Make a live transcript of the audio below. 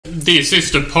this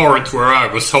is the part where I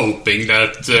was hoping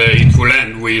that it will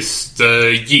end with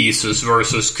Jesus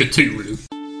versus Cthulhu.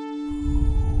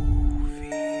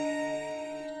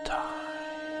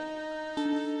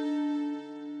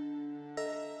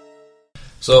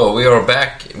 So we are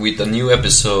back with a new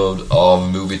episode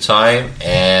of Movie Time,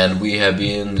 and we have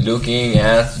been looking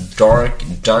at Dark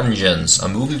Dungeons, a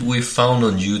movie we found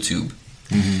on YouTube.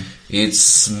 Mm-hmm.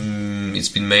 It's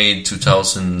been made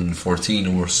 2014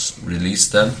 and was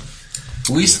released then.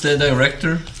 Who is the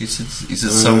director? Is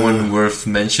it someone worth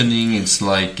mentioning? It's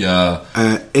like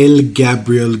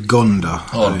Gabriel Gonda.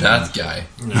 Oh, that guy.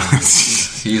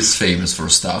 He is famous for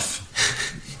stuff.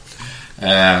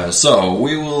 So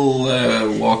we will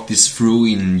walk this through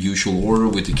in usual order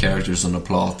with the characters and the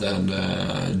plot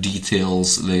and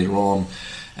details later on.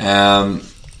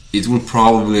 It will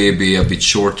probably be a bit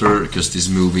shorter because this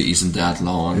movie isn't that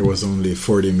long. It was only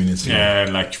 40 minutes long. Yeah,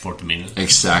 like 40 minutes.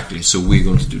 Exactly. So we're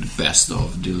going to do the best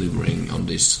of delivering on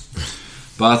this.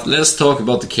 But let's talk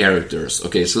about the characters.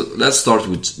 Okay, so let's start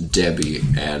with Debbie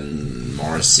and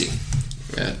Marcy.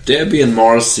 Debbie and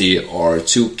Marcy are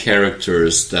two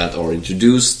characters that are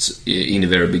introduced in the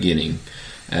very beginning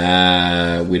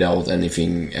without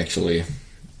anything actually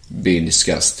being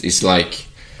discussed. It's like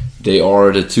they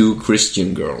are the two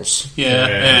Christian girls. Yeah,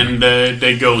 and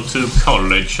they go to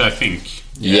college, I think.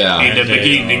 Yeah. In the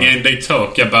beginning, and they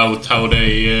talk about how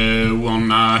they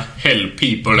wanna help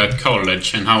people at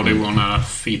college and how they wanna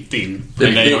fit in.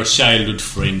 And they are childhood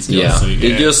friends. Yeah,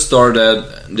 they just started.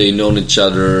 They known each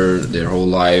other their whole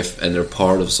life, and they're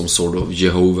part of some sort of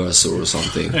Jehovah's or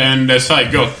something. And as I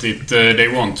got it, they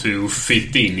want to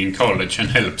fit in college and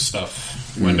help stuff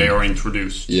when they are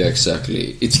introduced. Yeah,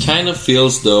 exactly. It kind of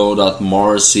feels though that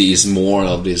Marcy is more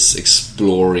of this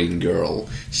exploring girl.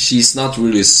 She's not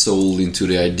really sold into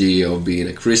the idea of being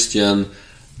a Christian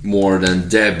more than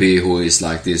Debbie, who is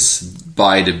like this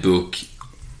by the book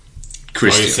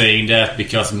Christian. Are you saying that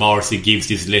because Marcy gives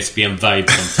this lesbian vibe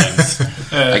sometimes?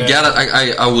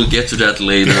 I will get to that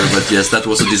later, but yes, that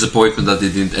was a disappointment that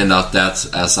it didn't end up that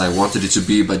as I wanted it to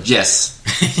be, but yes,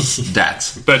 that.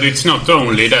 But it's not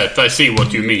only that, I see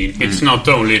what you mean. It's not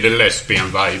only the lesbian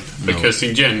vibe, because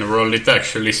in general it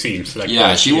actually seems like yeah,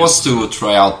 that. she wants to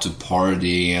try out to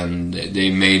party, and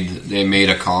they made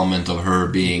a comment of her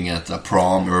being at a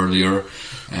prom earlier,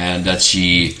 and that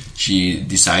she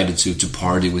decided to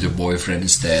party with her boyfriend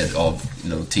instead of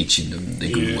teaching them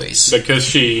the good ways. Because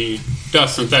she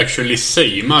doesn't actually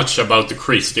say much about the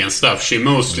Christian stuff. She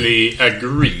mostly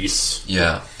agrees.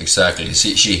 Yeah, exactly.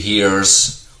 She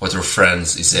hears what her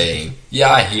friends is saying.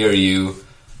 Yeah, I hear you.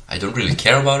 I don't really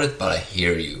care about it, but I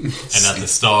hear you. And at the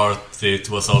start, it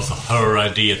was also her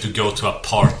idea to go to a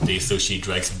party, so she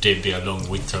drags Debbie along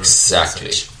with her.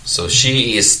 Exactly. So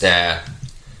she's the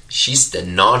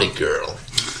naughty girl.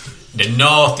 The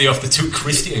naughty of the two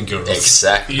Christian girls.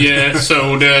 Exactly. Yeah,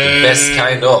 so the best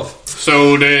kind of.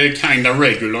 So the kind of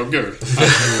regular girl.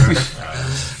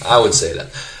 I would say that.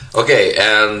 Okay,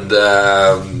 and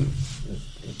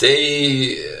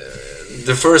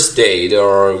the first day they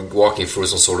are walking through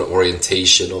some sort of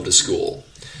orientation of the school,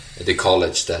 the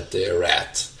college that they're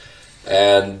at,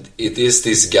 and it is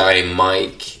this guy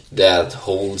Mike that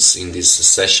holds in this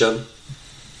session,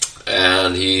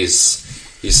 and he's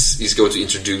going to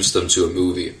introduce them to a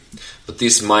movie. But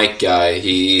this Mike guy,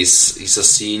 he's a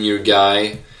senior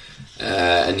guy,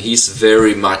 and he's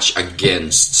very much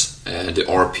against the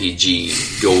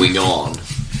RPG going on.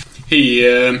 He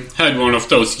had one of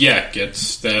those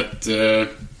jackets that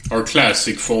are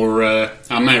classic for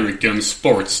American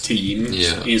sports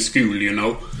teams in school,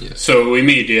 Yeah. So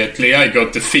immediately I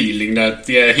got the feeling that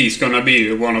he's gonna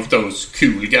be one of those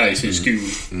cool guys in school.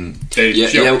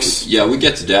 Jokes. Yeah, we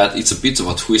get to that. It's a bit of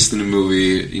a twist in the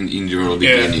movie in the early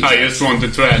beginning. Yeah, I just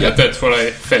wanted to add that that's what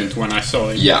I felt when I saw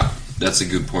it. Yeah, that's a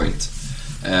good point.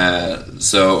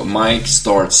 So Mike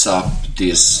starts up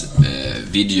this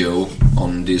video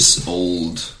on this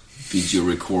old video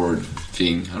record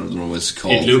thing. I don't know what it's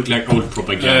called. It looked like old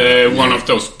propaganda. One of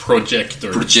those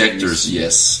projectors. Projectors,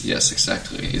 yes,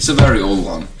 exactly. It's a very old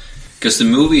one. Because the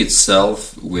movie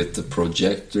itself with the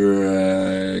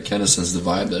projector kind of sends the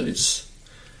vibe that it's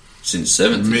in the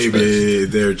 70s. Maybe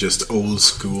they're just old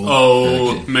school.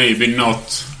 Oh, maybe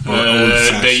not.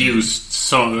 They used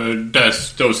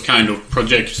those kind of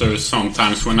projectors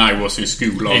sometimes when I was in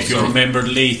school also. If you remember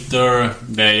later,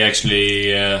 they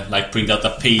actually print out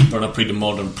a paper on a pretty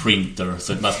modern printer,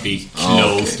 so it must be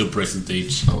close to present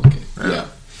age. Okay, yeah.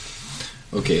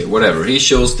 Okay, whatever. He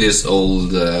shows this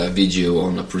old video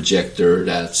on a projector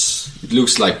it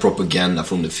looks like propaganda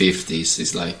from the 50s.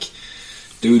 It's like,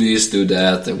 do this, do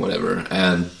that, and whatever.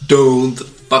 And don't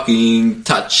fucking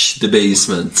touch the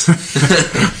basement.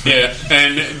 Yeah,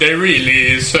 and they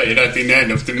really say that in the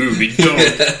end of the movie, don't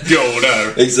go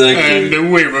there. Exactly.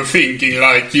 And we were thinking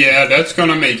like, yeah, that's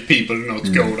gonna make people not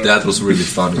go there. That was really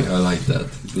funny. I like that.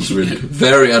 It was really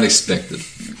very unexpected.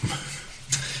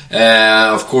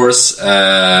 Of course,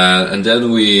 and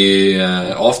then we,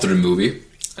 after the movie,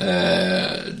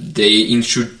 they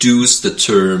introduced the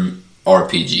term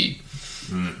RPG.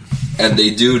 And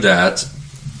they do that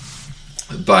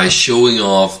by showing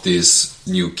off these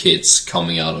new kids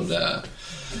coming out of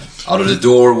the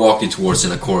door, walking towards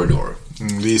in a corridor.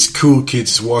 These cool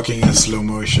kids walking in slow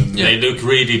motion. Yeah. They look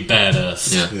really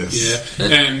badass. Yeah. Yes. Yeah,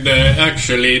 and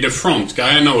actually the front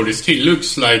guy, I noticed, he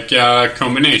looks like a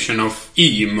combination of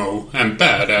emo and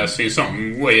badass in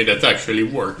some way that actually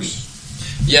works.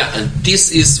 Yeah, and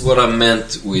this is what I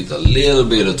meant with a little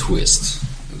bit of twist.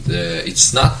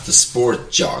 It's not the sport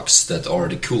jocks that are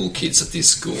the cool kids at this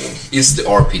school. It's the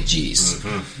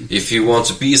RPGs. If you want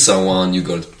to be someone, you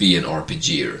got to be an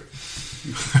RPGer.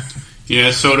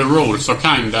 Yeah, so the roles are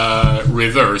kinda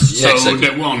reversed. Yeah, so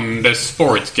exactly. the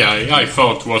sport guy, I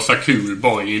thought was a cool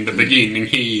boy in the beginning.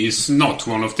 He is not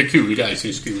one of the cool guys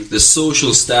in school. The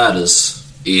social status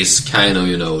is kind of,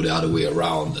 the other way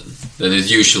around than it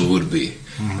usually would be.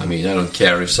 I mean, I don't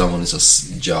care if someone is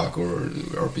a jock or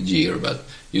RPGer, but,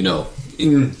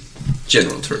 in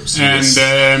general terms. And,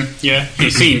 he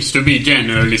seems to be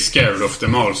genuinely scared of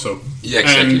them also. Yeah,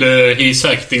 exactly. And he's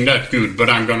acting that good, but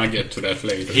I'm gonna get to that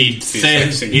later. He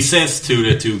says to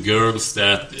the two girls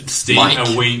that stay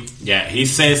away. Yeah, he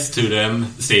says to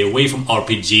them, stay away from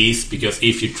RPGs, because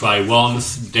if you try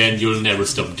once, then you'll never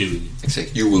stop doing it.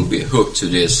 Exactly. You will be hooked to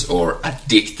this or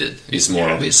addicted is more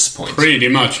of his point. Pretty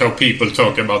much how people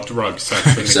talk about drugs,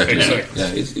 actually. Exactly.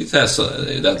 Yeah, it has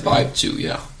that vibe too,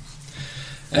 yeah.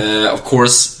 Of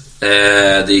course,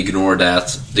 they ignore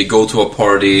that. They go to a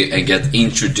party and get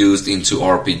introduced into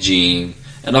RPGing,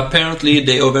 and apparently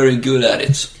they are very good at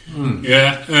it.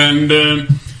 Yeah, and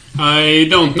I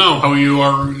don't know how you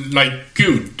are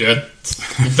good at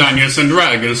Dungeons and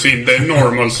Dragons in the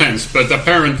normal sense, but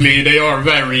apparently they are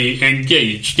very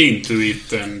engaged into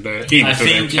it and into I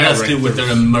think it has to do with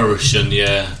their immersion.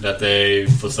 That they,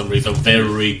 for some reason, are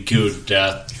very good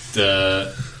at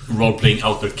role-playing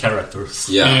out their characters.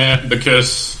 Yeah,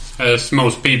 because as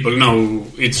most people know,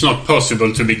 it's not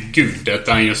possible to be good at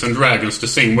Dungeons and Dragons the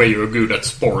same way you're good at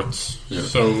sports. Yeah.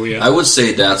 So, yeah. I would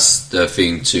say that's the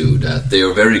thing too, that they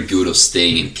are very good at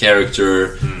staying in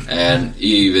character, and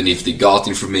even if they got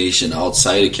information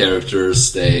outside the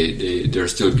characters, they're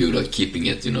still good at keeping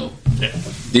it, Yeah.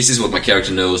 This is what my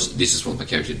character knows, this is what my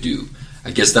character do. I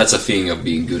guess that's a thing of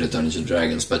being good at Dungeons and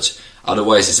Dragons, but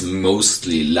otherwise it's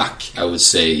mostly luck, I would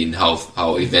say, in how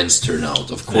events turn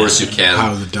out. Of course you can...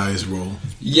 How the dice roll.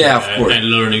 Yeah, of course. And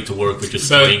learning to work with your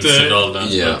strengths and all that.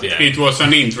 Yeah. But, It was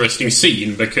an interesting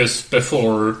scene, because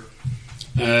before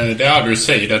the others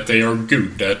say that they are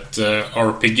good at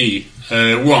RPG,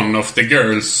 one of the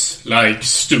girls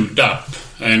stood up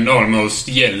and almost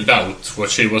yelled out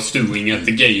what she was doing at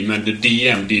the game, and the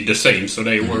DM did the same, so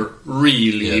they were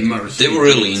really immersed. They were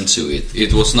really into it.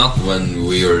 It was not when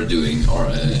we were doing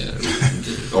our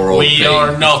role we playing.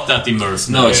 are not that immersed.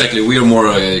 No, exactly. We are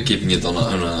more keeping it on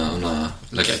a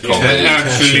like a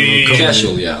comedy.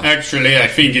 Casual, yeah. Actually, I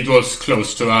think it was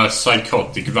close to a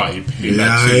psychotic vibe.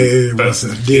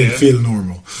 It didn't feel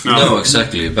normal. No,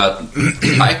 exactly. But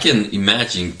I can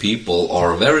imagine people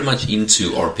are very much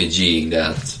into RPGing,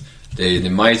 that they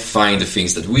might find the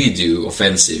things that we do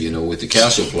offensive, with the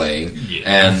casual playing. Yeah.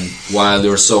 And while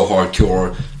they're so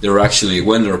hardcore, they're actually,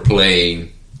 when they're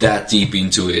playing, that deep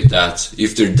into it that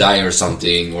if they die or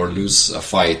something or lose a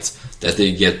fight, that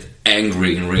they get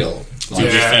angry in real. To be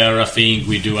fair, I think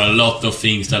we do a lot of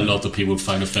things that a lot of people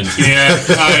find offensive.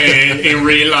 Yeah, in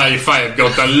real life I've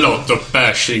got a lot of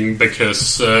bashing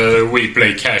because we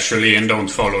play casually and don't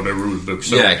follow the rule book.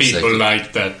 So people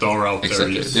like that are out there.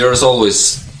 There's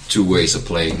always two ways of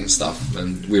playing and stuff,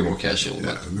 and we're more casual.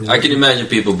 Yeah, but I can imagine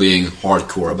people being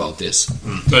hardcore about this.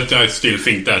 But I still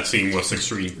think that scene was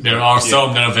extreme. There are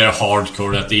some that are very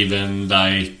hardcore that even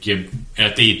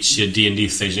at each D&D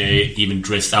station even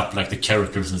dress up like the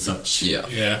characters and such.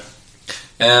 Yeah.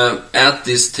 At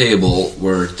this table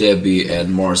where Debbie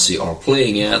and Marcy are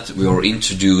playing at, we are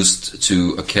introduced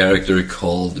to a character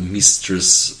called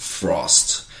Mistress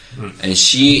Frost, and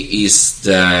she is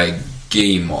the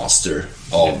game master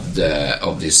of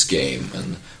this game.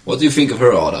 And what do you think of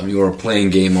her, Adam? You are playing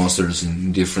game masters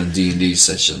in different D&D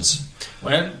sessions.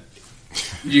 Well,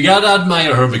 You gotta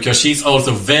admire her because she's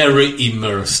also very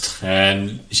immersed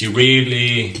and she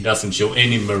really doesn't show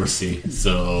any mercy.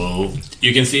 So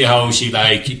you can see how she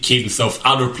kills off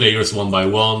other players one by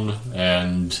one,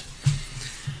 and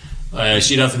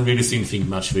she doesn't really seem to think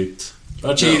much of it.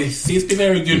 But she seems to be a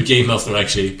very good game master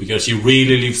actually, because she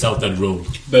really lives out that role.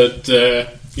 But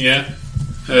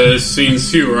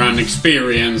since you're an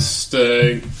experienced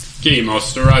game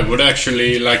master, I would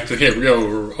actually like to hear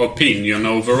your opinion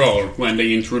overall when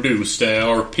they introduce the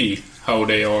RP, how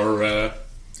they are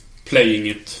playing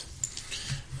it.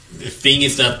 The thing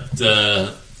is that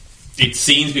it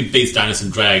seems to be based Dungeons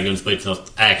and Dragons, but it's not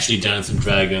actually Dungeons and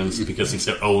Dragons because it's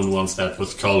their own ones that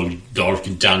was called Dark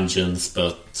Dungeons,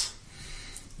 but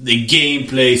the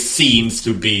gameplay seems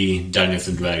to be Dungeons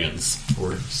and Dragons.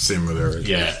 Or similar.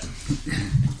 Yeah.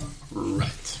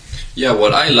 Right. Yeah,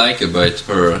 what I like about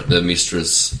her, the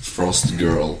Mistress Frost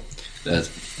girl, that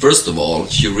first of all,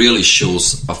 she really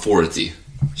shows authority.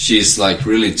 She's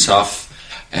really tough,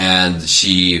 and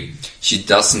she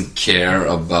doesn't care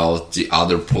about the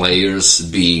other players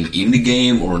being in the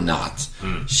game or not.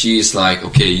 She's like,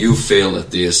 okay, you fail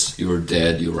at this, you're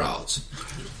dead, you're out.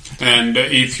 And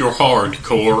if you're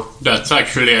hardcore, that's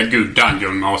actually a good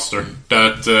dungeon master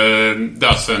that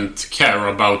doesn't care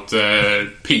about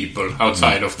people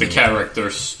outside of the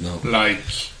characters. No.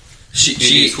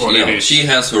 She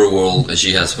has her world and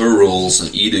she has her rules,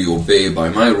 and either you obey by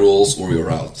my rules or you're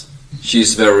out.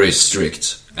 She's very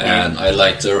strict, and I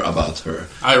liked her about her.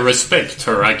 I respect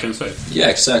her, I can say. Yeah,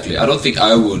 exactly. I don't think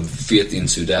I would fit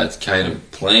into that kind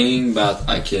of playing, but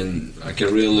I can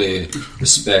really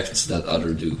respect that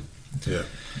other do. Yeah.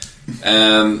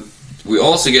 We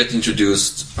also get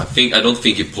introduced. I don't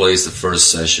think he plays the first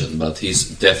session, but he's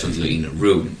definitely in a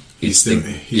room. He's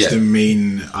the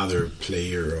main other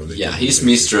player of the game. He's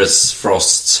Mistress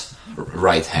Frost's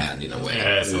right hand in a way.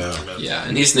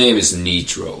 And his name is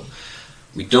Nitro.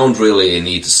 We don't really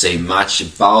need to say much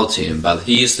about him, but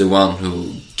he's the one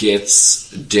who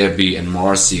gets Debbie and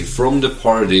Marcy from the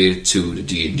party to the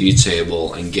D&D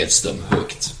table and gets them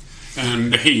hooked.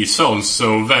 And he's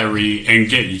also very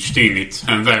engaged in it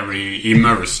and very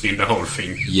immersed in the whole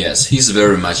thing. Yes, he's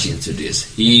very much into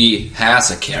this. He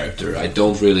has a character. I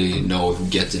don't really know who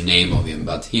get the name of him,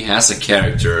 but he has a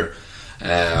character,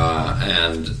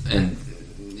 and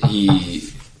he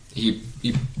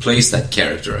plays that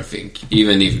character, I think.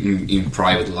 Even if in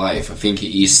private life, I think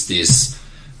he is this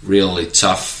really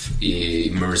tough,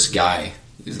 immersed guy.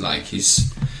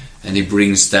 And he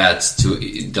brings that to.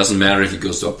 It doesn't matter if he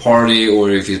goes to a party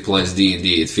or if he plays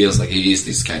D&D. It feels like he is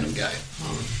this kind of guy.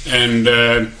 And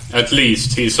at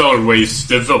least he's always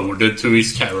devoted to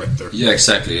his character. Yeah,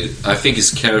 exactly. I think his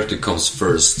character comes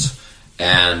first,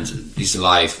 and his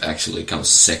life actually comes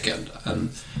second.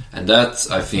 And that,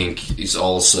 I think, is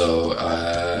also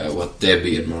what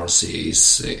Debbie and Marcy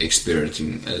is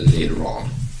experiencing later on.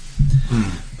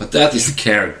 But that is the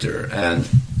character, and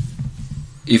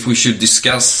if we should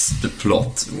discuss the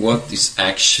plot, what is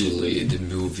actually the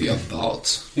movie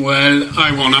about? Well,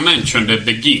 I want to mention the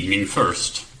beginning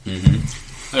first.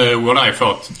 What I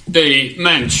thought. They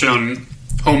mention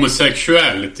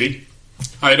homosexuality.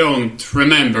 I don't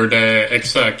remember the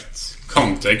exact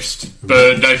context,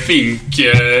 but I think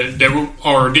there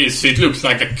are this. It looks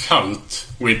like a cult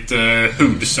with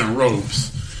hoods and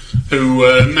robes who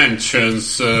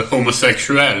mentions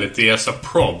homosexuality as a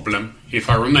problem, if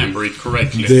I remember it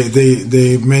correctly.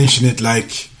 They mention it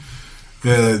like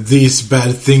these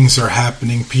bad things are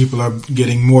happening, people are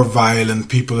getting more violent,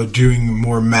 people are doing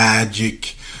more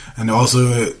magic, and also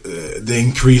the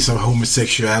increase of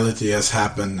homosexuality has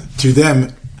happened to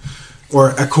them.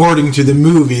 Or according to the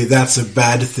movie, that's a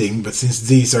bad thing, but since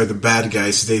these are the bad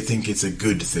guys, they think it's a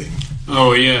good thing.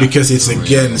 Oh, yeah. Because it's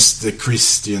against the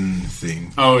Christian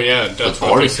thing. Oh, yeah, that's but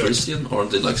are they Christian? Or are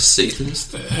they like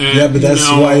Satanists? Yeah, but that's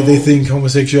why they think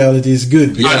homosexuality is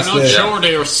good. I'm not sure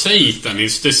they are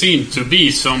Satanists. They seem to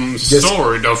be some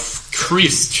sort of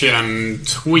Christian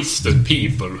twisted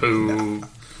people who...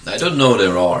 I don't know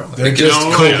there are. They're just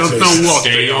cultists. I don't know what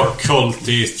they are.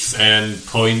 Cultists, and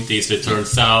point is, it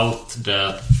turns out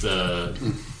that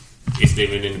it's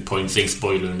living in point saying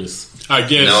spoiler in this. I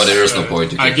guess, no, there is no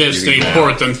point. I guess the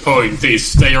important point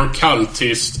is they are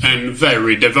cultists and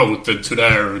very devoted to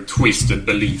their twisted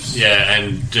beliefs. Yeah,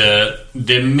 and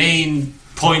the main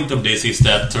point of this is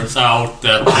that turns out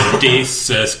that this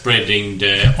spreading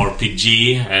the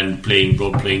RPG and playing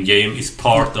role-playing game is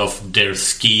part of their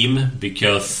scheme,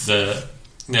 because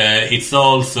it's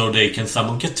also they can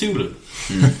summon Cthulhu.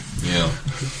 Yeah,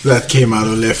 that came out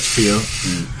of left field.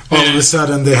 all of a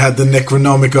sudden they had the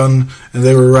Necronomicon and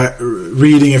they were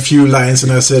reading a few lines,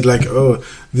 and I said like, oh,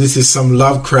 this is some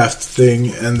Lovecraft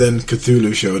thing, and then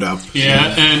Cthulhu showed up.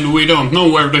 Yeah, and we don't know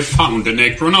where they found the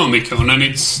Necronomicon, and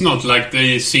it's not like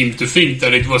they seem to think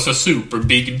that it was a super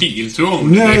big deal to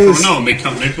own the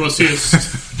Necronomicon. It was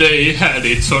just they had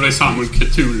it, so they summoned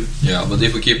Cthulhu. Yeah, but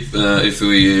if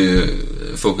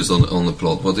we focus on the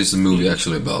plot, what is the movie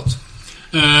actually about?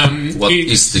 What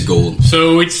is the goal?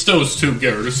 So it's those two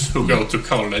girls who go to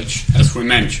college, as we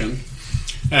mentioned.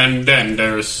 And then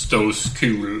there's those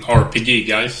cool RPG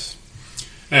guys.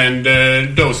 And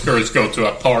those girls go to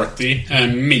a party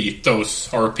and meet those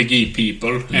RPG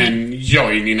people and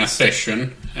join in a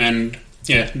session. And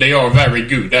yeah, they are very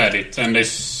good at it. And they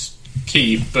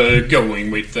keep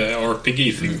going with the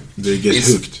RPG thing. They get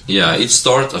hooked. Yeah, it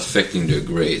starts affecting their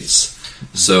grades.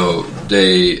 So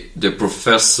the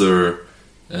professor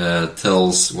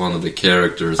tells one of the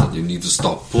characters that you need to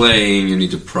stop playing, you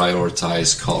need to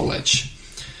prioritize college.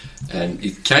 And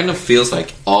it kind of feels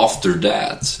like after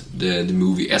that the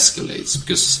movie escalates,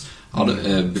 because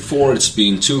before it's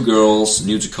been two girls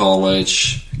new to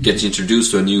college, get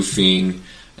introduced to a new thing,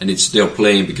 and they're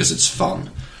playing because it's fun.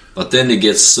 But then they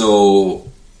get so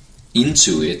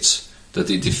into it that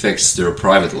it affects their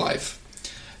private life.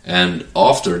 And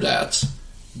after that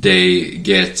they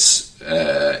get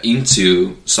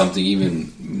into something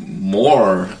even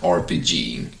more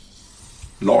RPG,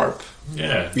 LARP.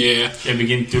 Yeah. They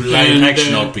begin to live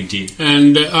action RPG.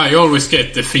 And I always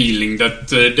get the feeling that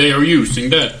they are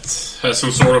using that as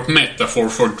some sort of metaphor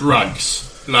for drugs.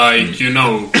 Like,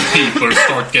 people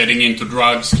start getting into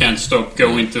drugs, can't stop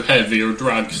going to heavier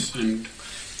drugs. And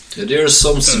there's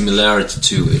some similarity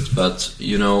to it, but,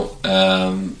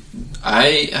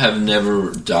 I have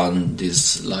never done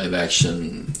this live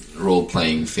action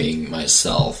role-playing thing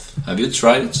myself. Have you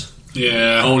tried it?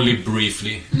 Yeah. Only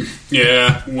briefly.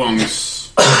 Yeah,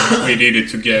 once we did it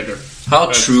together.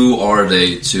 How true are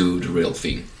they to the real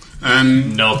thing?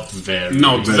 Not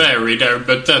very there,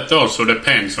 but that also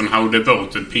depends on how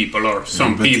devoted people are.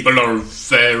 Some people are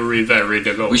very, very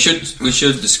devoted. We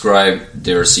should describe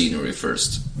their scenery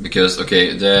first, because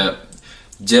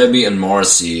Debbie and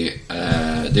Marcy,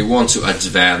 they want to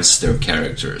advance their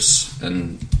characters,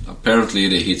 and apparently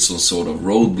they hit some sort of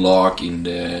roadblock in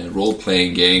the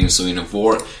role-playing game. So in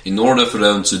order for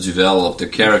them to develop their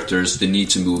characters, they need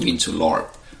to move into LARP,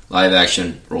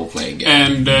 live-action role-playing game.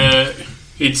 And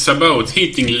it's about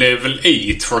hitting level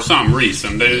 8 for some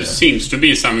reason. There seems to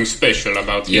be something special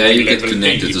about hitting level 8. Yeah, you get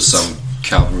connected to some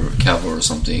cover or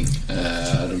something.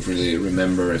 I don't really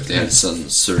remember if they had some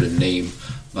certain name,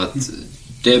 but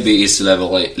Debbie is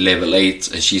level 8,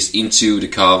 and she's into the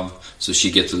cov, so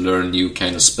she gets to learn new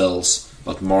kind of spells,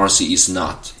 but Marcy is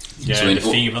not. Yeah, so the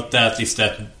thing about that is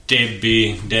that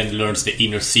Debbie then learns the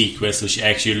inner sequence, so she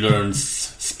actually learns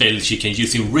spells she can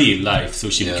use in real life, so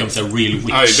she becomes a real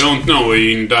witch. I don't know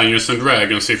in Dungeons and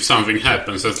Dragons if something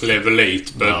happens at level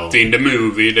 8, but in the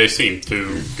movie they seem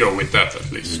to go with that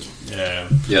at least.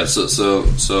 Yeah,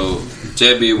 so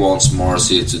Debbie wants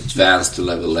Marcy to advance to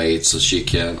level 8 so she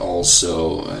can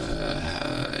also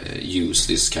use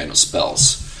this kind of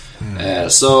spells.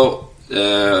 So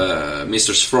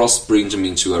Mr. Frost brings them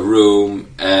into a room,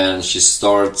 and she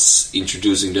starts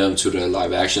introducing them to the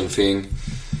live action thing.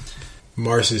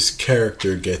 Marcy's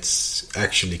character gets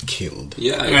actually killed.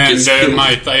 Yeah, and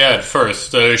might I add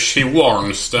first, she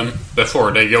warns them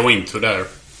before they go into there.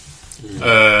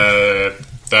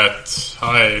 That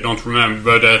I don't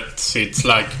remember that it's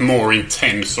like more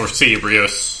intense or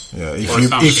serious. Yeah,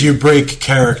 if you break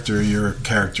character, your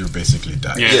character basically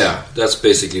dies. Yeah, that's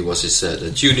basically what she said.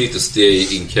 That you need to stay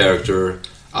in character,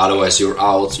 otherwise you're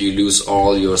out. You lose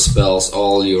all your spells,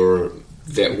 all your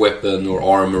weapon or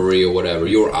armory or whatever.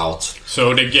 You're out.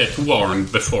 So they get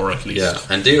warned before at least. Yeah,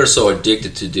 and they are so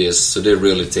addicted to this, so they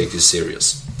really take this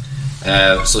serious.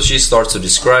 So she starts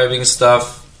describing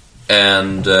stuff.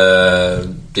 And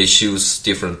they choose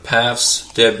different paths,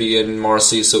 Debbie and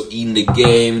Marcy. So in the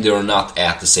game, they are not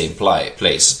at the same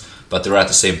place, but they're at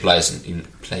the same place in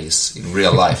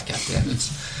real life. God damn it!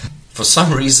 For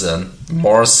some reason,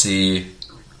 Marcy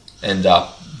end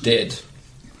up dead,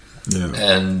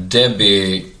 and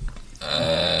Debbie,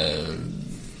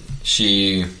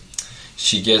 she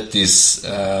get this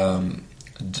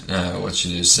what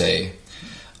should you say?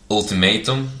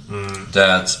 Ultimatum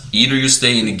that either you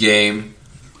stay in the game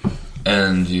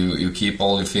and you keep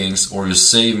all the things, or you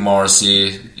save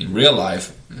Marcy in real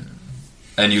life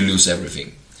and you lose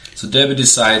everything. So Debbie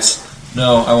decides,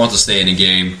 no, I want to stay in the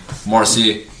game.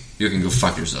 Marcy, you can go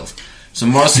fuck yourself. So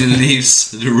Marcy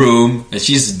leaves the room and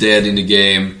she's dead in the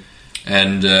game,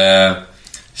 and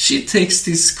she takes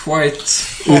this quite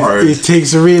hard. It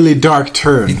takes a really dark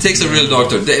turn. It takes a real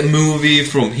dark turn. The movie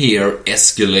from here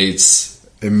escalates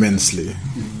immensely,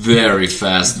 very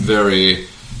fast, very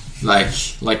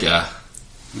like a,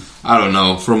 I don't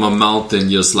know, from a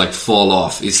mountain just like fall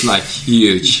off. It's like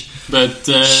huge. But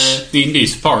in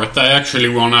this part, I actually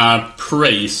wanna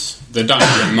praise the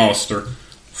Dungeon Master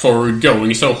for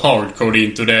going so hardcore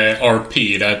into the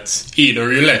RP that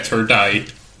either you let her die,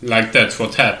 like that's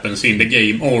what happens in the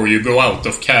game, or you go out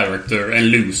of character and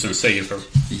lose and save her.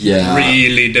 Yeah,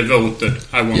 really devoted.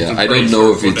 I want to I don't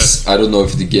know if it's that. I don't know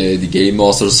if the game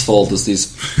master's fault is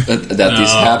this that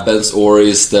this happens, or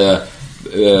is the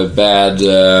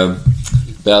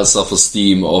bad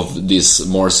self-esteem of this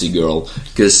Marcy girl,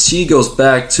 because she goes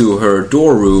back to her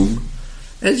dorm room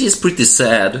and she's pretty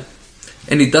sad,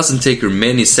 and it doesn't take her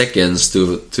many seconds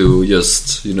to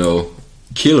just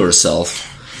kill herself.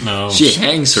 No, she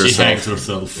hangs herself. She hangs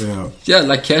herself. Yeah,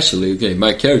 like casually. Okay,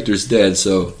 my character is dead,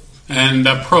 so. And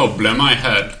the problem I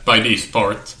had by this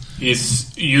part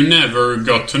is you never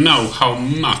got to know how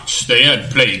much they had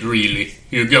played, really.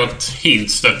 You got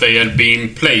hints that they had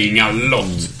been playing a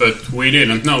lot, but we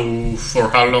didn't know for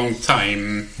how long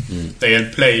time they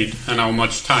had played and how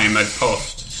much time had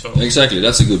passed. So. Exactly,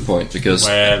 that's a good point, because...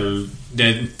 Well,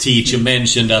 the teacher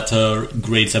mentioned that her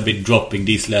grades have been dropping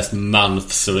these last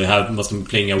month, so they must have been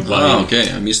playing a while. Oh, okay,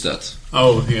 I missed that.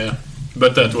 Oh, yeah.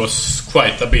 But that was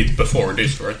quite a bit before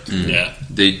this, right? Yeah.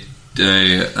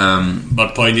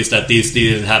 But point is that this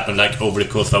didn't happen like over the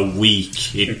course of a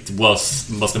week. It must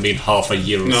have been half a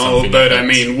year or something. No, but like I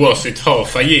mean, was it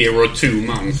half a year or 2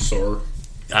 months or?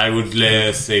 I would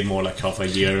say more like half a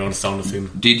year on sound of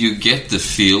him. Did you get the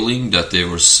feeling that they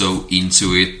were so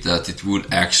into it that it would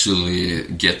actually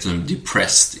get them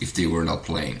depressed if they were not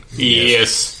playing?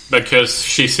 Yes, because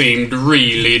she seemed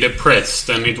really depressed,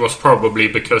 and it was probably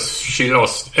because she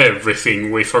lost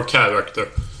everything with her character.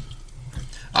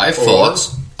 I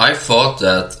thought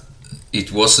that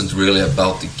it wasn't really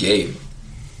about the game,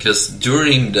 because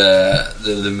during the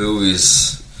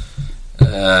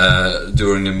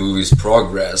movie's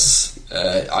progress,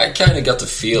 I kind of got the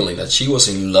feeling that she was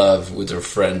in love with her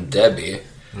friend Debbie,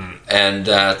 and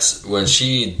that when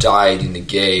she died in the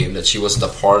game, that she wasn't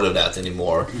a part of that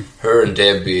anymore. Her and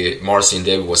Debbie, Marcy and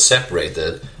Debbie, was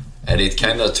separated, and it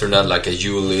kind of turned out like a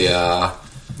Julia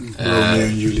Romeo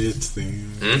and Juliet thing.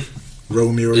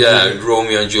 Romeo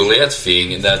and Juliet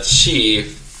thing, and that she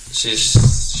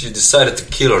decided to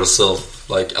kill herself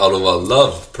like out of a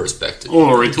love perspective.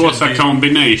 Or it was a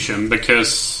combination,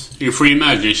 because if we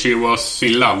imagine she was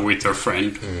in love with her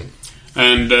friend,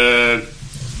 and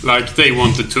like they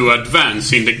wanted to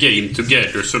advance in the game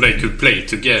together so they could play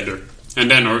together, and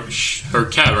then her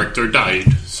character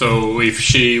died. So if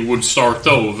she would start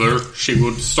over, she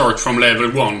would start from level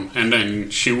 1, and then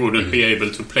she wouldn't be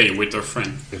able to play with her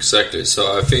friend. Exactly.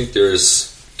 So I think there's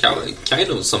kind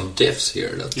of some depths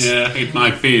here. Yeah, it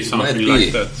might be something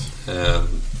like that.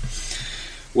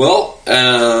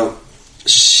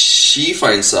 She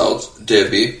finds out,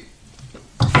 Debbie.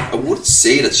 I wouldn't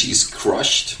say that she's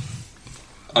crushed.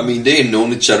 I mean, they've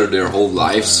known each other their whole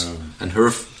lives, and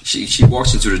she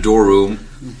walks into the door room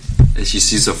and she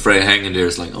sees her friend hanging there.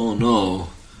 It's like, oh no,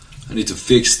 I need to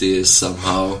fix this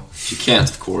somehow. She can't,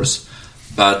 of course,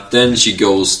 but then she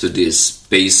goes to this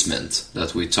basement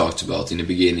that we talked about in the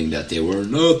beginning that they were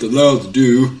not allowed to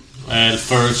do. Well,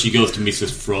 first she goes to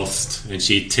Mrs. Frost and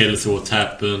she tells her what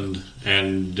happened,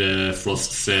 and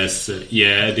Frost says,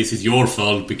 yeah, this is your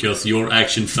fault because your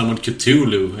action summoned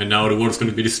Cthulhu and now the world's going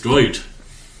to be destroyed.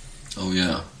 Oh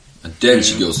yeah. And then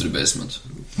she goes to the basement.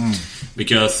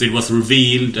 Because it was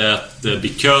revealed that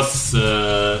because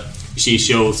she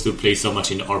chose to play so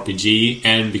much in the RPG,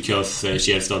 and because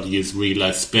she had started to use real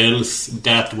life spells,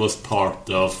 that was part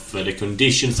of the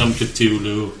conditions of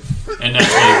Cthulhu, and that's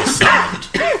why it was summoned.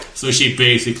 So she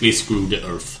basically screwed the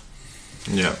earth.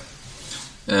 Yeah.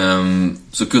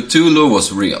 So Cthulhu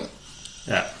was real.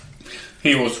 Yeah.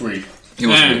 He was real.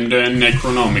 And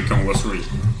Necronomicon was real.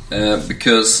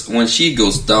 Because when she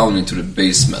goes down into the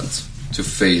basement to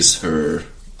face her,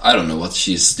 I don't know what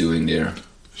she's doing there.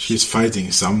 She's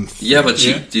fighting something. Yeah, but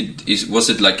was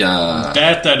it like a...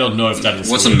 That I don't know if that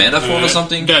was a metaphor or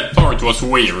something? That part was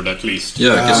weird, at least.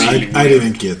 Yeah, I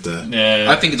didn't get that.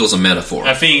 I think it was a metaphor.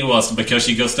 I think it was because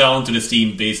she goes down to the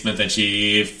steam basement and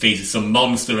she faces some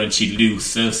monster and she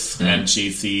loses, and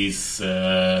she sees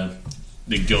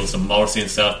the ghost of Marcy and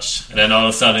such, and then all of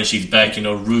a sudden she's back in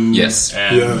her room. Yes.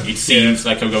 And it seems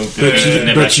like I'm going to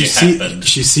never actually happen.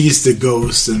 She sees the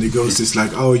ghost, and the ghost is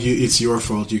like, "Oh, it's your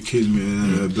fault. You killed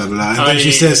me." Blah blah blah. And then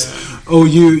she says, "Oh,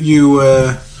 you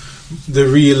the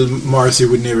real Marcy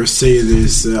would never say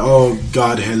this, oh,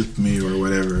 God help me, or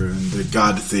whatever, and the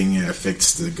God thing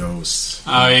affects the ghosts.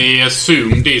 I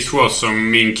assume this was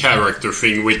some in-character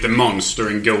thing with the monster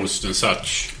and ghost and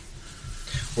such.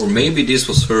 Or maybe this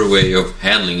was her way of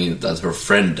handling it, that her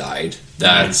friend died.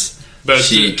 That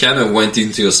she kind of went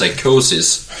into a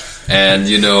psychosis and,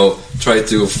 tried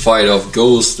to fight off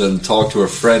ghosts and talk to her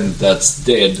friend that's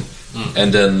dead.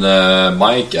 And then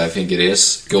Mike, I think it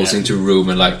is, goes into a room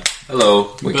and like,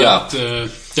 hello, wake up.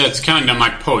 That's kind of my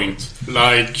point.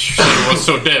 Like, she was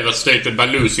so devastated by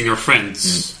losing her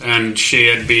friends, and she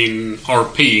had been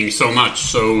RPing so much,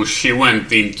 so she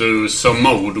went into some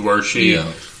mode where she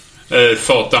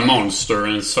fought a monster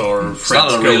and saw her friends.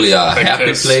 It's not really a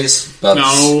happy place, but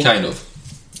kind of.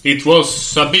 It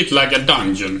was a bit like a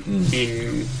dungeon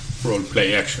in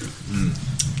roleplay, actually.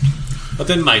 But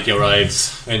then Mike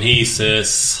arrives and he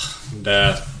says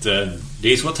that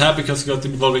this is what happened because you got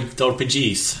involved with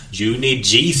RPGs. You need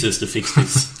Jesus to fix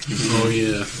this. Oh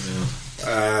yeah.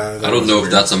 I don't know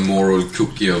if that's a moral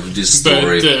cookie of this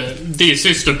story. But this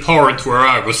is the part where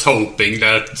I was hoping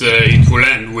that it will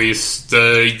end with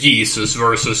Jesus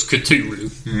versus Cthulhu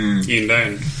in the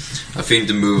end. I think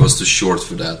the movie was too short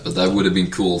for that, but that would have been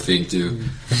a cool thing to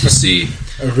see.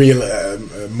 A real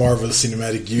Marvel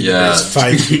Cinematic Universe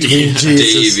fight between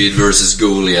Jesus. David versus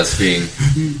Goliath thing.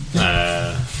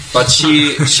 But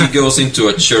she goes into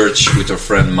a church with her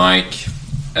friend Mike,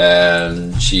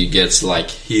 and she gets like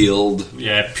healed.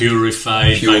 Yeah,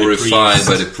 purified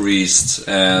by the priest,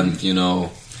 and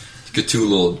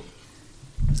Cthulhu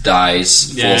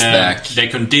dies, falls back. The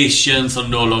conditions are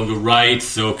no longer right,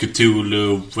 so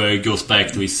Cthulhu goes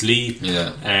back to his sleep.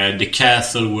 Yeah. The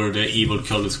castle where the evil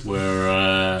cultists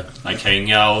were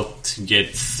hanging out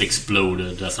gets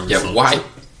exploded as a result. Yeah, why?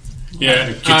 Yeah,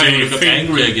 Cthulhu got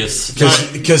angry, I guess.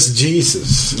 Because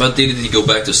Jesus. But didn't he go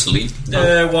back to sleep?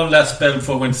 One last spell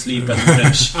before went to sleep and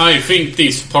finish. I think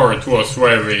this part was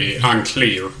very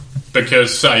unclear,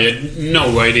 because I had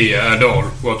no idea at all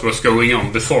what was going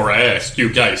on before I asked you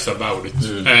guys about it.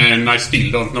 And I still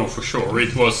don't know for sure.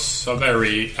 It was a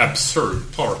very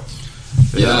absurd part.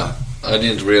 Yeah, I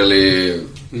didn't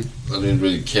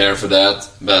really care for that,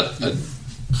 but I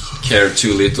cared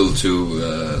too little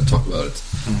to talk about it.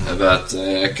 But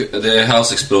the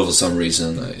house exploded for some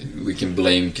reason. We can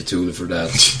blame Cthulhu for that.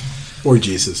 Or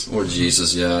Jesus.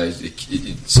 Yeah.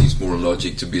 It seems more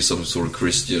logic to be some sort of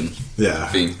Christian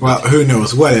thing. Well, who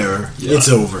knows? Whatever. Yeah. It's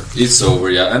over. It's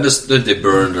over, yeah. And they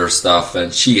burned her stuff,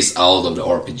 and she's out of the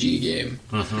RPG game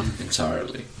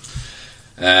entirely.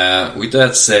 With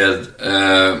that said,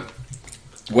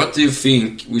 what do you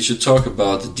think? We should talk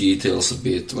about the details a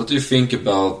bit. What do you think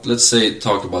about,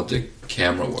 talk about the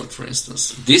camera work, for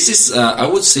instance? This is, I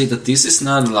would say that this is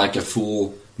not like a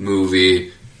full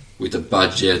movie with a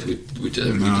budget, with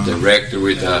a director,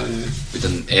 with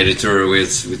an editor,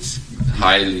 with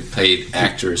highly paid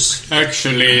actors.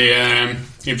 Actually,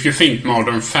 if you think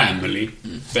Modern Family,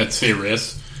 that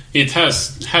series, it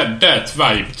has had that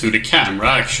vibe to the camera,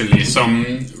 actually,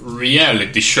 some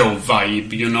reality show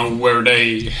vibe, where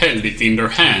they held it in their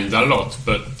hand a lot,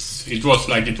 but it was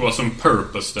like it was on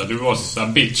purpose, that it was a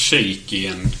bit shaky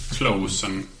and close.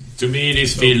 And to me,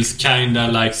 this feels kind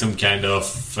of like some kind of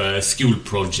school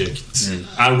project.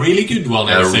 A really good one,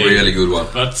 I would say. A really good one.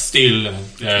 But still,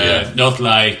 not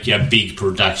like a big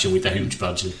production with a huge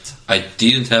budget. I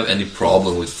didn't have any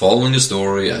problem with following the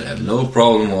story. I had no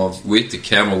problem with the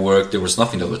camera work. There was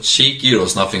nothing that was cheeky. There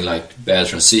was nothing like bad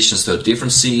transitions to a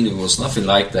different scene. It was nothing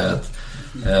like that.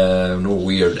 No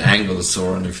weird angles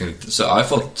or anything. So I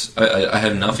thought I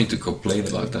had nothing to complain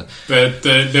about that. But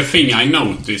the thing I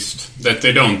noticed that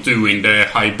they don't do in the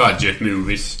high budget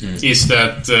movies is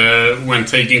that when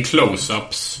taking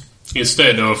close-ups,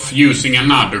 instead of using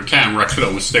another camera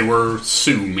close, they were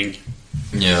zooming.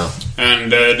 Yeah.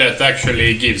 And that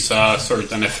actually gives a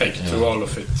certain effect to all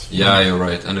of it. Yeah, you're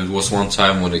right. And it was one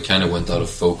time when it kind of went out of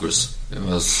focus. It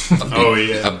was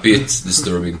a bit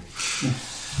disturbing.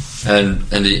 And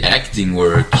the acting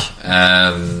work,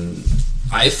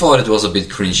 I thought it was a bit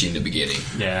cringy in the beginning.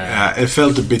 Yeah, it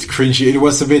felt a bit cringy. It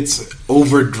was a bit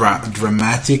over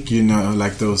dramatic,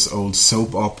 like those old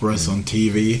soap operas on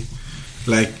TV,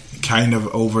 like kind of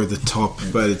over the top,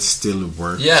 but it still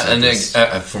worked. Yeah,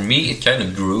 and for me, it kind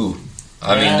of grew.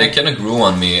 I mean, they kind of grew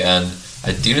on me, and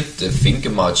I didn't think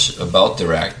much about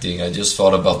their acting. I just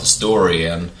thought about the story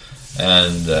and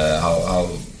how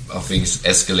things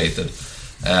escalated.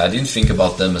 I didn't think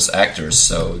about them as actors,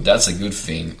 so that's a good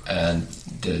thing. And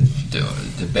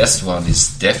the best one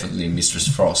is definitely Mistress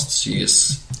Frost. She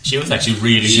is She was actually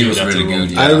really She good. was really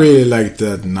good. Yeah. I really liked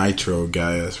that Nitro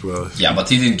guy as well. Yeah, but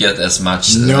he didn't get as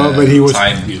much No, but he was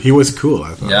time. he was cool,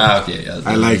 I thought. Yeah, okay. Yeah,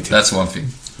 I liked him. That's one thing.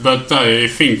 But I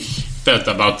think that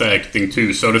about the acting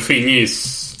too. So the thing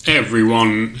is,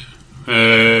 everyone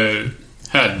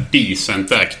had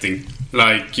decent acting.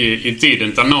 Like, it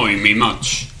didn't annoy me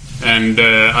much. And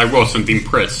I wasn't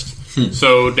impressed.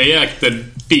 So they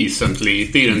acted decently.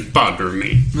 It didn't bother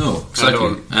me. No,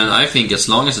 exactly. And I think as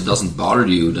long as it doesn't bother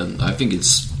you, then I think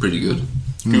it's pretty good.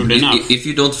 Good enough. If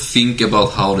you don't think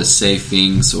about how they say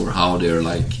things or how they're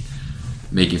like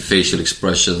making facial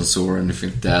expressions or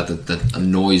anything like that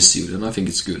annoys you, then I think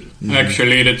it's good.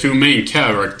 Actually, the two main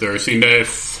characters in the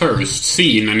first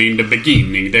scene and in the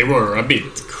beginning, they were a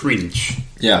bit cringe.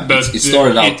 Yeah, But it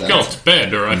started out it that. got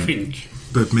better, I think.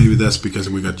 But maybe that's because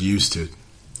we got used to it.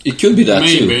 It could be that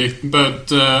Maybe, too.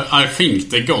 but I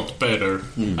think they got better,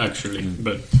 actually.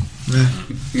 But Yeah.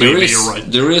 maybe you're right.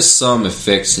 There is some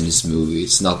effects in this movie.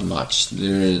 It's not much.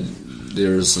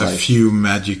 There's A like few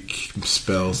magic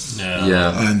spells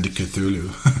yeah. and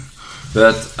Cthulhu.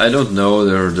 But I don't know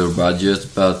their budget.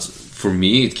 But for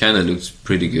me, it kind of looks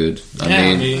pretty good. I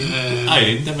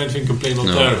didn't have anything to complain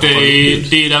about there. They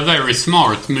did a very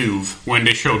smart move when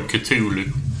they showed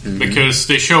Cthulhu. Because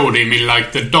they showed him in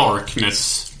like the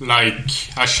darkness, like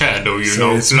a shadow, you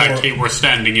So know, it's like more- he was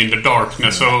standing in the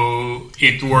darkness, so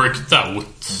it worked out.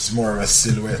 It's more of a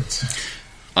silhouette.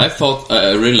 I thought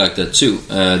I really liked that too.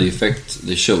 The effect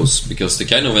they shows, because they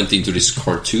kind of went into this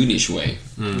cartoonish way.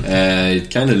 It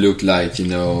kind of looked like, you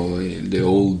know, the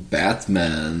old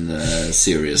Batman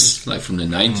series, like from the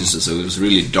 90s. So it was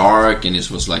really dark, and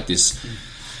it was like this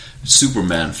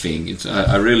Superman thing.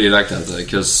 I really like that,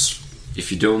 because if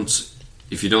you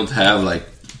don't have like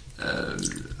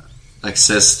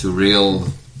access to real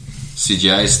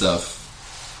CGI stuff,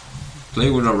 play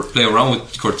around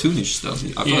with cartoonish stuff.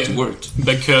 I thought it worked.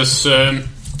 Because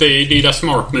they did a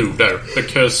smart move there.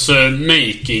 Because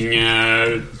making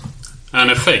an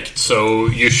effect so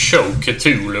you show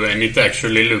Cthulhu and it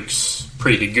actually looks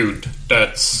pretty good,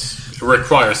 that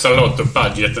requires a lot of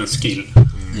budget and skill.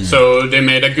 So they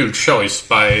made a good choice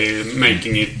by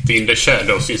making it in the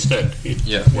shadows instead.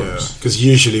 It works. Because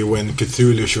usually when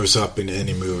Cthulhu shows up in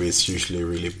any movie, it's usually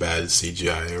really bad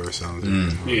CGI or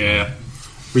something. Yeah.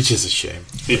 Which is a shame.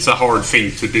 It's a hard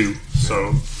thing to do.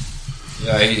 So.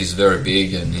 Yeah, he's very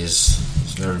big and he's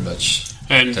very much.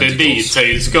 And the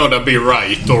details gotta be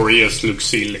right, or he just looks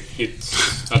silly.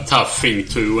 It's a tough thing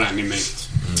to animate.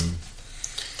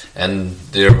 And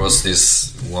there was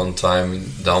this one time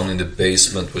down in the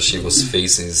basement where she was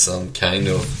facing some kind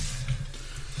of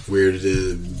Weird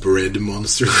bread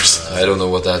monsters. I don't know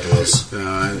what that was.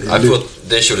 I thought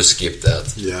they should have skipped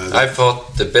that. Yeah, I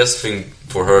thought the best thing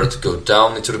for her to go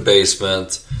down into the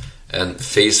basement and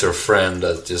face her friend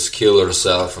that just killed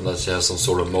herself, and that she has some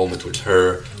sort of moment with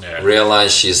her,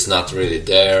 realize she's not really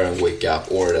there and wake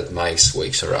up, or that Mike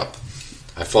wakes her up.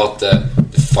 I thought that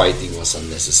the fighting was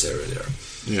unnecessary there.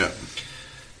 Yeah.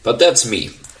 But that's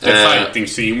me. The fighting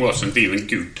scene wasn't even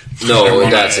good. No,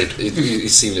 that's it. It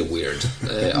seemed weird,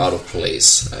 out of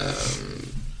place.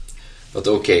 But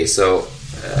okay, so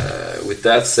with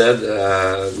that said,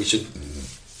 we should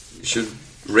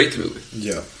rate the movie.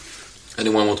 Yeah.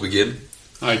 Anyone want to begin?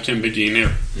 I can begin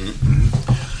here.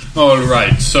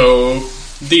 Alright, so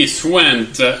this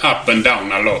went up and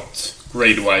down a lot,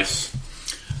 grade-wise.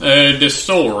 The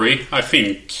story, I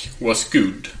think, was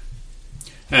good.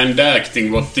 And the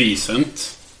acting was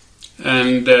decent.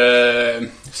 And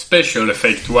special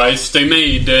effect-wise, they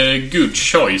made good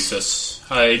choices.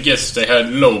 I guess they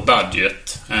had low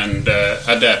budget and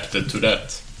adapted to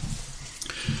that.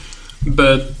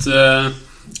 But,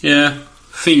 yeah,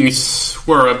 things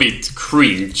were a bit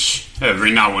cringe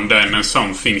every now and then, and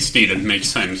some things didn't make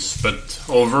sense. But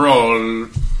overall,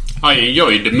 I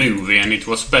enjoyed the movie, and it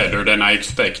was better than I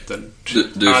expected. Do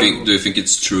you think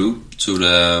it's true to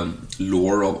the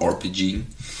lore of RPG?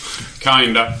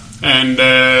 Kinda. And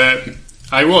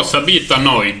I was a bit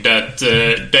annoyed that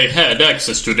they had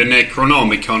access to the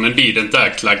Necronomicon and didn't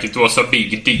act like it was a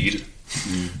big deal.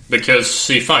 Because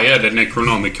if I had a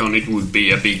Necronomicon, it would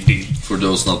be a big deal. For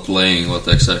those not playing, what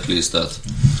exactly is that?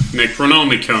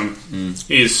 Necronomicon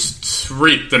is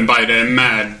written by the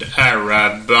mad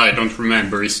Arab, I don't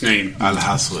remember his name.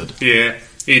 Al-Haswad. Yeah,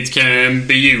 it can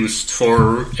be used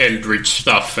for eldritch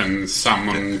stuff and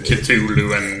summon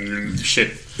Cthulhu and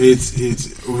shit.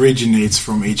 It originates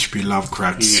from H.P.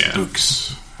 Lovecraft's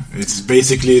books. It's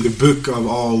basically the book of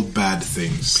all bad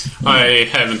things. I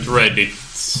haven't read it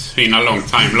in a long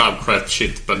time, Lovecraft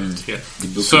shit, but yeah.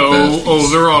 So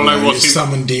overall, I was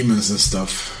summon demons and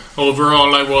stuff.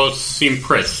 overall I was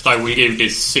impressed. I will give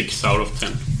this 6 out of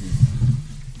 10.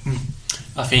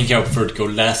 I think I prefer to go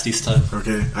last this time.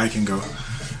 Okay, I can go.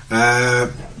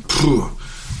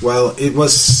 Well,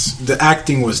 the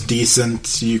acting was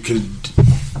decent. You could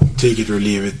take it or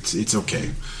leave it. It's okay.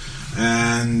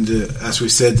 And as we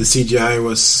said, the CGI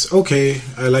was okay.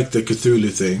 I like the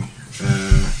Cthulhu thing.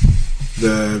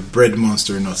 The bread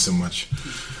monster, not so much.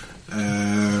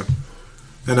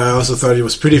 And I also thought it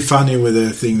was pretty funny with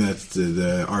the thing that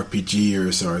the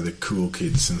RPGers are the cool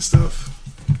kids and stuff.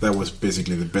 That was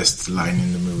basically the best line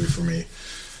in the movie for me.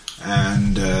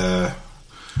 And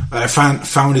I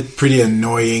found it pretty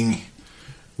annoying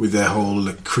with the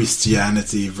whole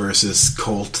Christianity versus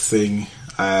cult thing.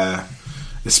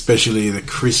 Especially the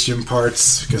Christian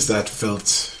parts, because that felt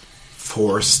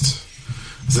forced.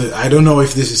 So I don't know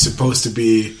if this is supposed to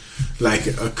be like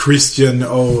a Christian,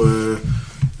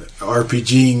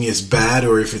 RPGing is bad,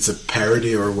 or if it's a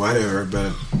parody or whatever,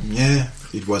 but yeah,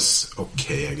 it was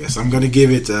okay, I guess. I'm gonna give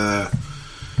it a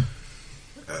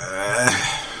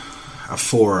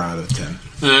 4 out of 10.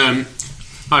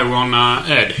 I wanna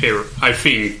add here, I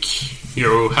think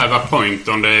you have a point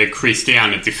on the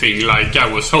Christianity thing. Like,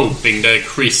 I was hoping the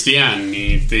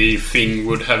Christianity thing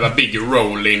would have a bigger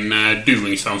role in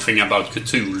doing something about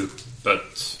Cthulhu,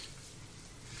 but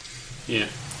yeah,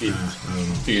 it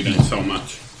didn't so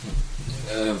much.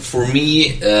 For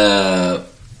me,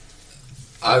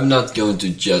 I'm not going to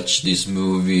judge this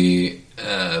movie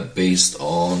based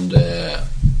on the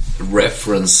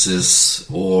references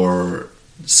or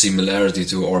similarity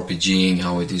to RPGing,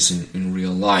 how it is in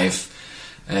real life.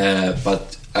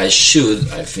 But I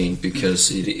think,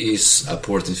 because it is an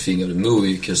important thing of the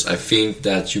movie, because I think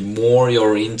that the more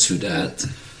you're into that,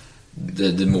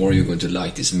 the more you're going to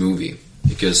like this movie.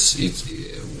 Because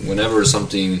whenever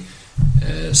something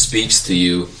speaks to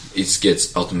you, it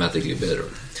gets automatically better.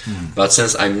 But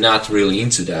since I'm not really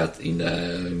into that in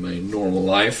my normal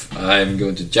life, I'm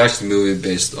going to judge the movie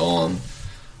based on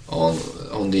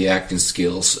the acting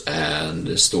skills and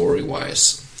the story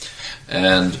wise.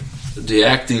 And the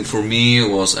acting for me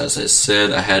was, as I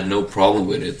said, I had no problem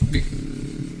with it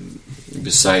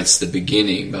besides the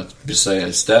beginning, but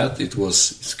besides that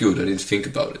it's good. I didn't think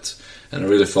about it, and I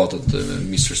really thought that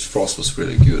Mistress Frost was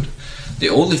really good. The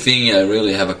only thing I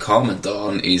really have a comment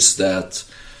on is that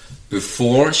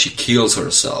before she kills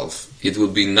herself, it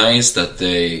would be nice that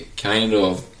they kind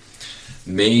of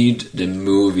made the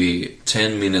movie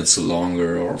 10 minutes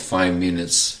longer or 5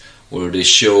 minutes, where they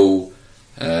show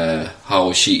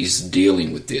how she is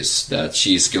dealing with this, that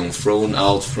she's going thrown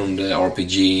out from the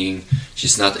RPGing,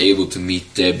 she's not able to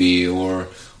meet Debbie or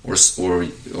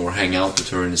hang out with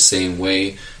her in the same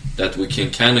way, that we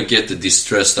can kind of get the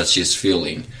distress that she's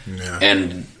feeling. Yeah.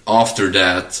 And after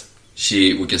that,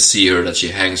 we can see her that she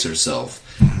hangs herself.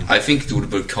 I think it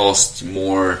would have cost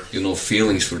more,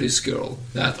 feelings for this girl.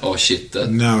 That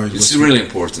it's really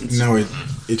important. No,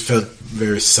 it felt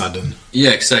very sudden.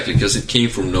 Yeah, exactly, because it came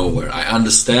from nowhere. I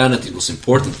understand that it was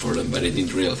important for them, but I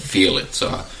didn't really feel it.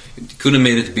 So it could have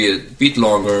made it be a bit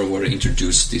longer, where it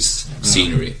introduced this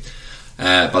scenery.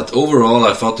 But overall,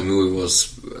 I thought the movie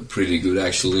was pretty good.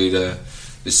 Actually, the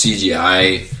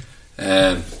CGI,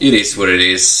 it is what it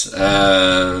is.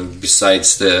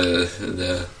 Besides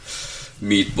the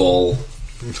meatball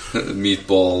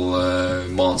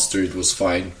monster, it was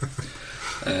fine.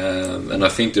 And I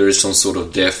think there is some sort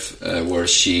of death where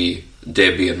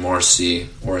Debbie and Marcy,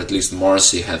 or at least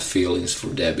Marcy, have feelings for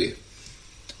Debbie,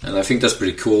 and I think that's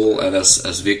pretty cool. And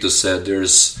as Victor said,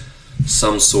 there's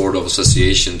some sort of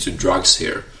association to drugs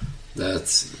here,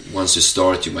 that once you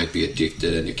start, you might be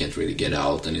addicted and you can't really get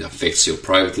out, and it affects your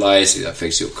private life, it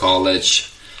affects your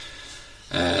college.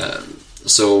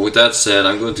 So with that said,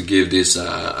 I'm going to give this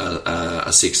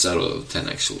a 6 out of 10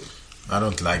 actually. I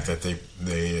don't like that they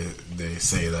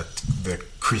say that the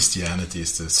Christianity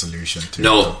is the solution to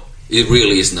No, it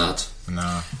really is not.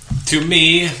 No. To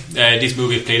me, this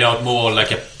movie played out more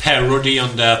like a parody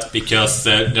on that, because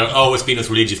there have always been those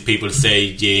religious people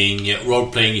saying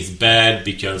role-playing is bad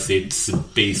because it's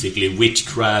basically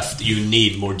witchcraft, you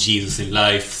need more Jesus in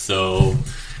life. So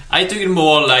I took it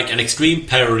more like an extreme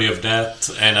parody of that,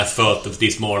 and I thought of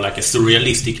this more like a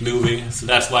surrealistic movie. So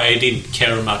that's why I didn't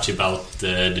care much about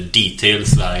the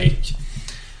details, like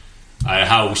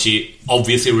how she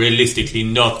obviously realistically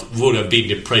would have been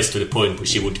depressed to the point where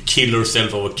she would kill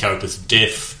herself over character's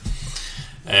death.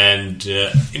 And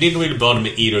it didn't really bother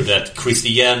me either that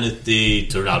Christianity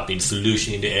turned out being the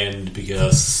solution in the end,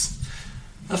 because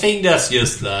I think that's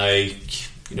just like,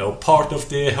 part of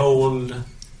the whole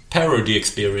parody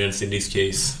experience in this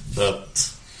case.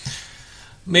 But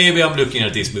maybe I'm looking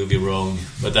at this movie wrong,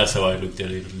 but that's how I looked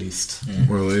at it at least.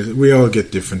 Well, we all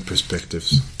get different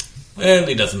perspectives. Well,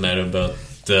 it doesn't matter, but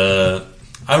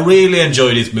I really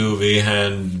enjoyed this movie,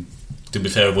 and to be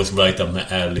fair, it was right up my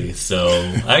alley. So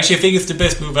I actually think it's the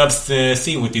best movie I've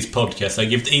seen with this podcast. I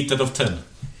give it 8 out of 10.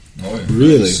 Oh,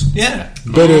 really? nice. Yeah.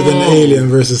 Better than Alien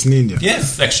vs. Ninja.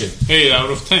 Yes, actually. 8 out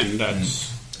of 10,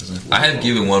 that's... I had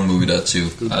given one movie that too.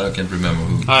 I can't remember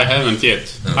who. I haven't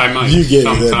yet. No. I might. You gave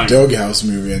the sometime. Doghouse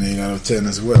movie an 8 out of 10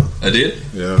 as well. I did?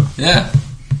 Yeah. Yeah.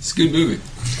 It's a good movie.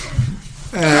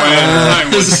 Well, I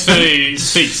would say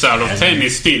 6 out of 10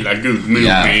 is still a good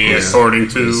movie, according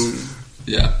to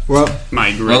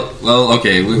my grade. Well,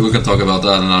 okay, we can talk about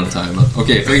that another time. But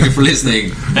okay, thank you for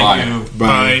listening. Bye.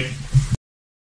 Bye.